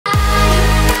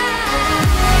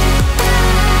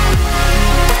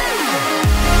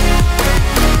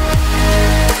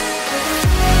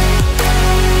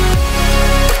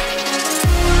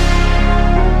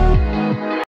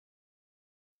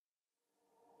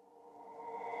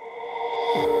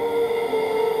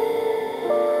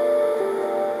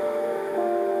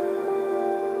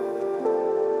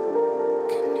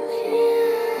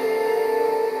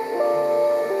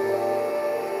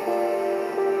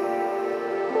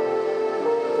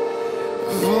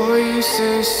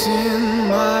Voices in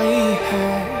my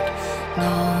head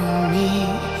know me,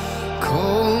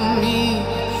 call me.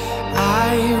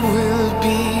 I will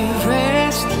be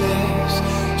restless.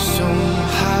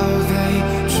 Somehow they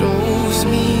chose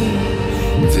me.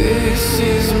 This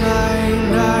is my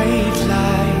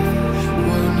nightlife.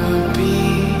 Wanna be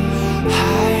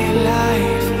high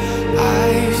life. I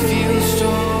feel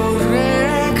so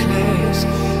reckless,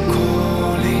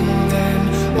 calling them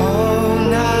all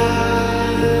night.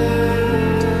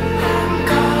 I'm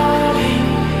calling,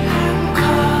 I'm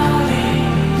calling.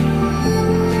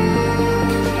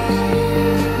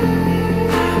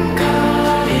 I'm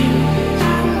calling,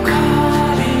 I'm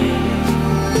calling.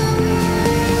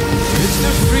 It's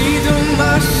the freedom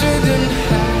I shouldn't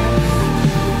have,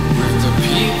 with the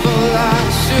people I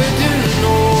shouldn't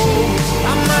know.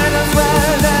 I might as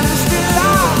well and still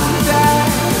I'm that.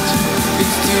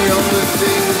 It's the only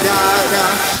thing that I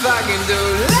fucking do.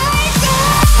 Like that.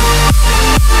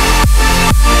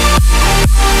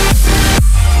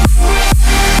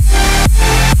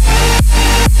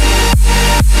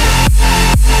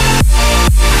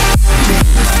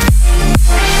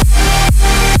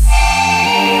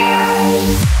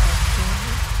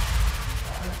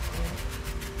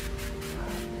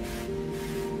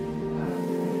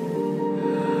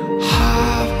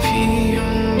 Happy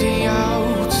on the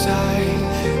outside,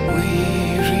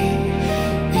 weary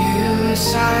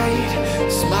inside,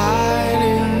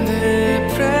 smiling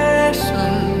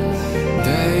depression.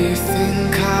 They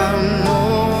think I'm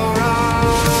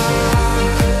alright.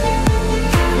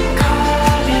 I'm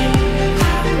calling,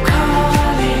 I'm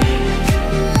calling.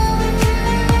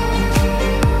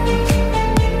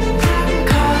 I'm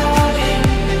calling,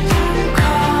 I'm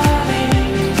calling.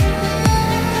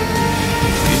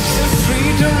 It's the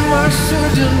freedom I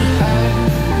shouldn't have,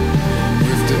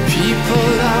 with the people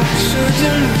I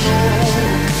shouldn't know.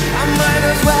 I might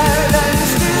as well and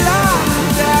still I'm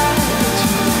that.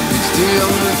 It's the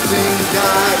only thing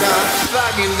that I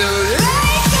fucking do.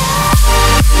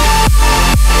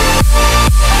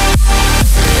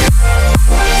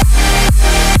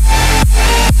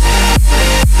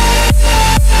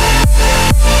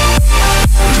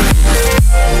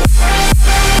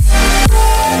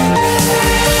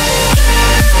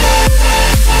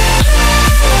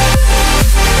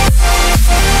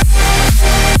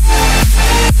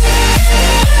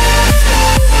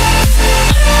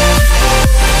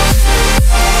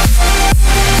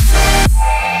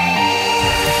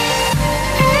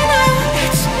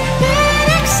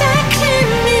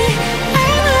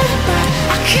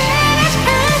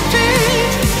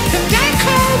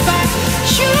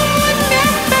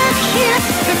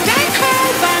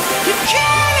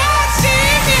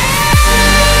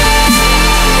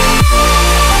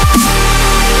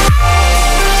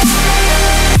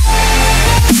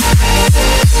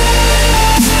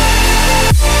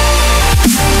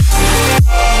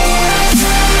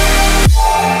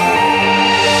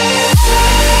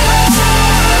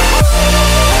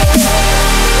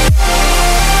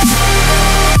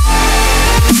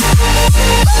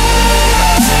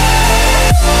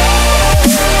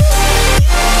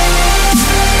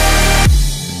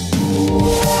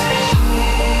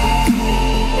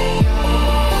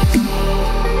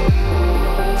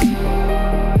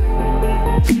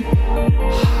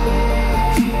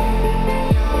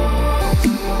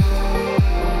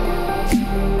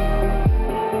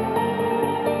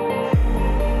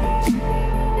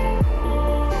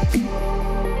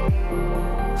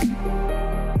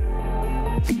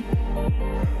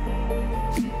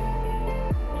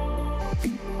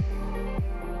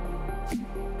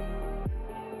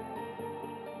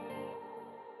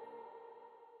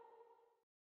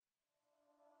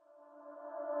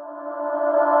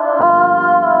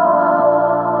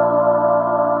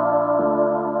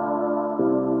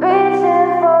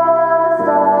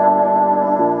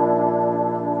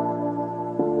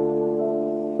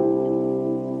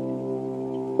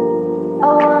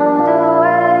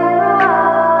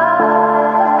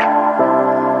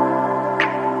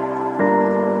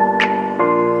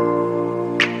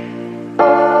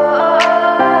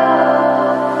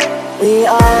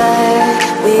 Like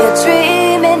we are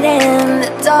dreaming in the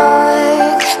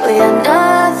dark. We are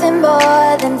nothing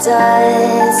more than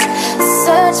dust.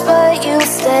 Search but you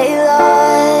stay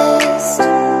lost.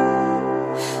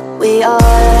 We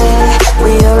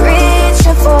are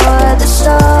reaching for the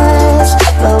stars,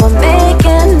 but we're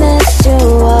making this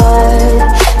too hard.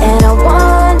 And I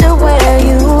wonder where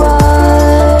you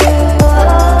are,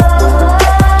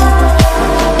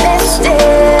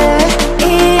 mysterious.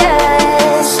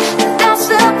 That's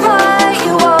the part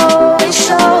you always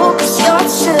show, 'cause you're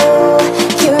too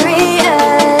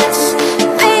curious.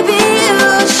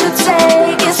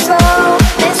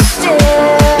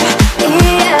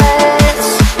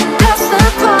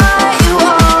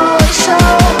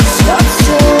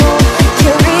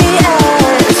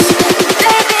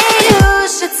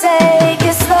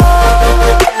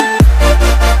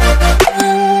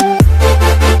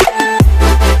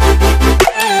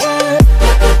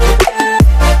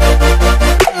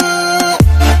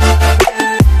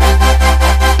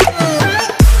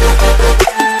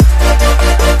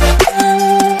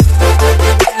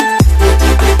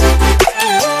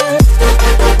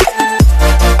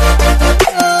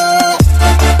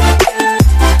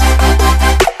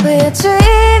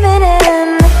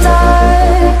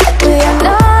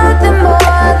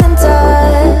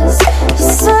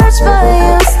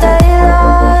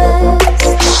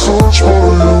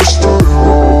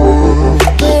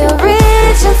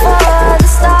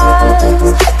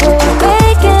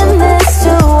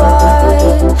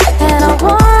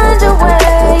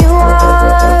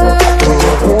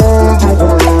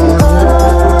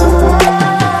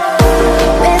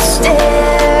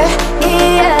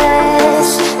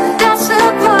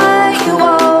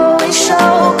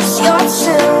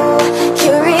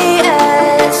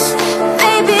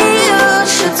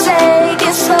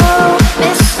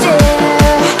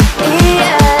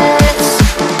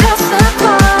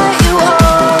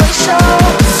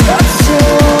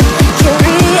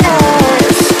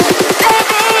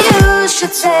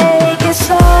 take it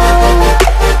slow.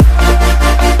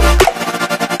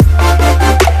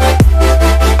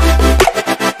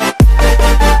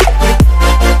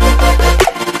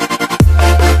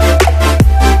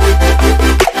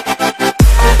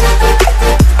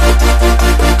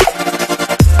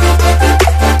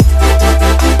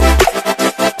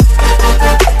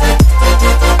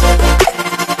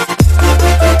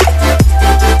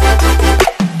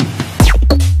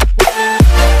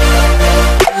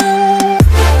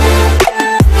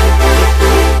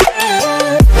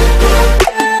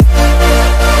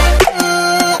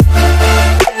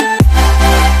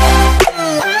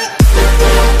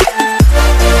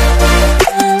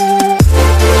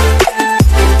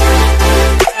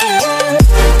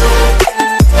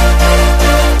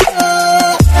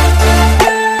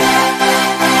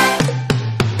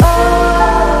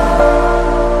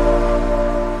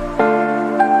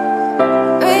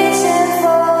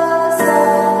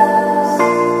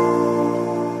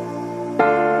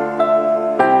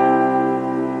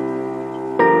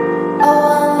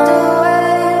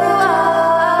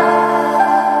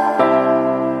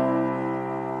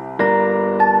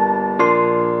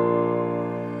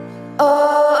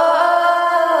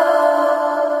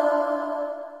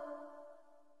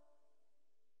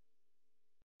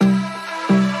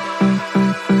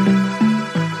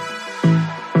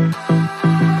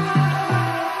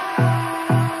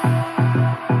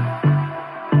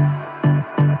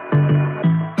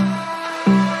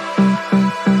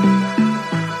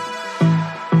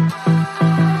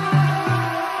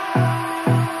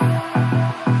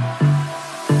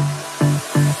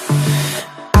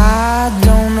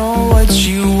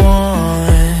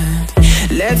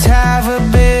 Let's have a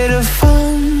bit of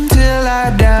fun till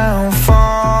I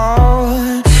downfall.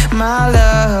 My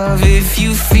love, if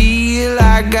you feel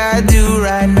like I do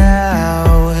right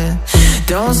now,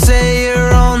 don't say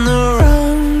you're on the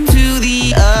run to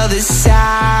the other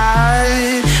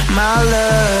side, my love.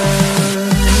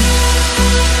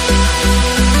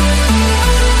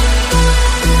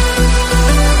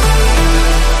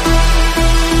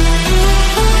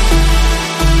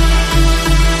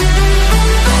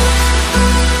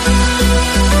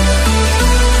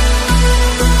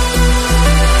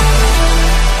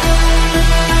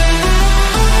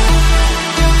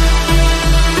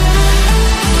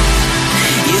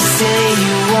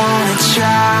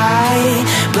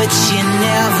 But you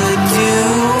never do.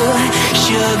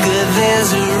 Sugar,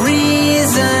 there's a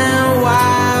reason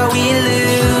why we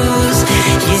lose.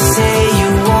 You say you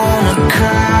wanna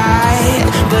cry,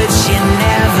 but you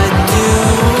never do.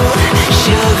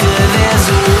 Sugar, there's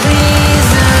a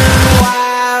reason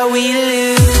why we lose.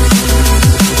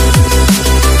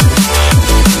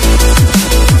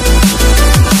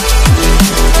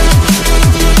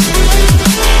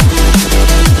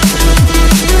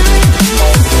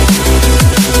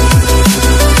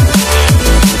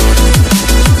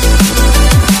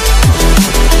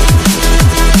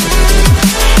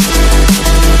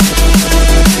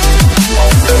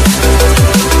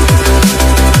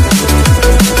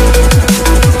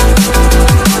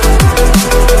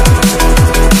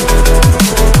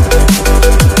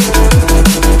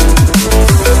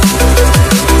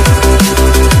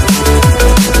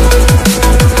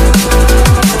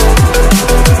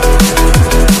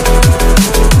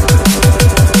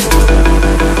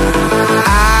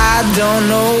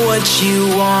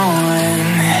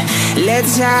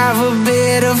 Let's have a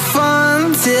bit of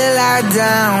fun till I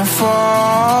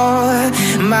downfall.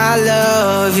 My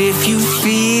love, if you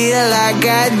feel like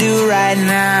I do right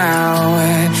now,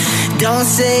 don't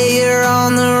say you're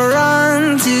on the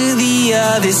run to the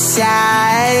other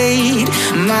side,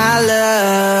 my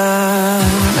love.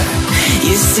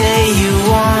 You say you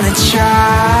wanna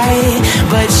try,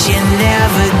 but you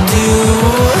never do.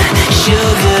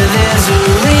 Sugar, there's a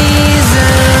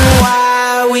reason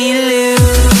why we lose.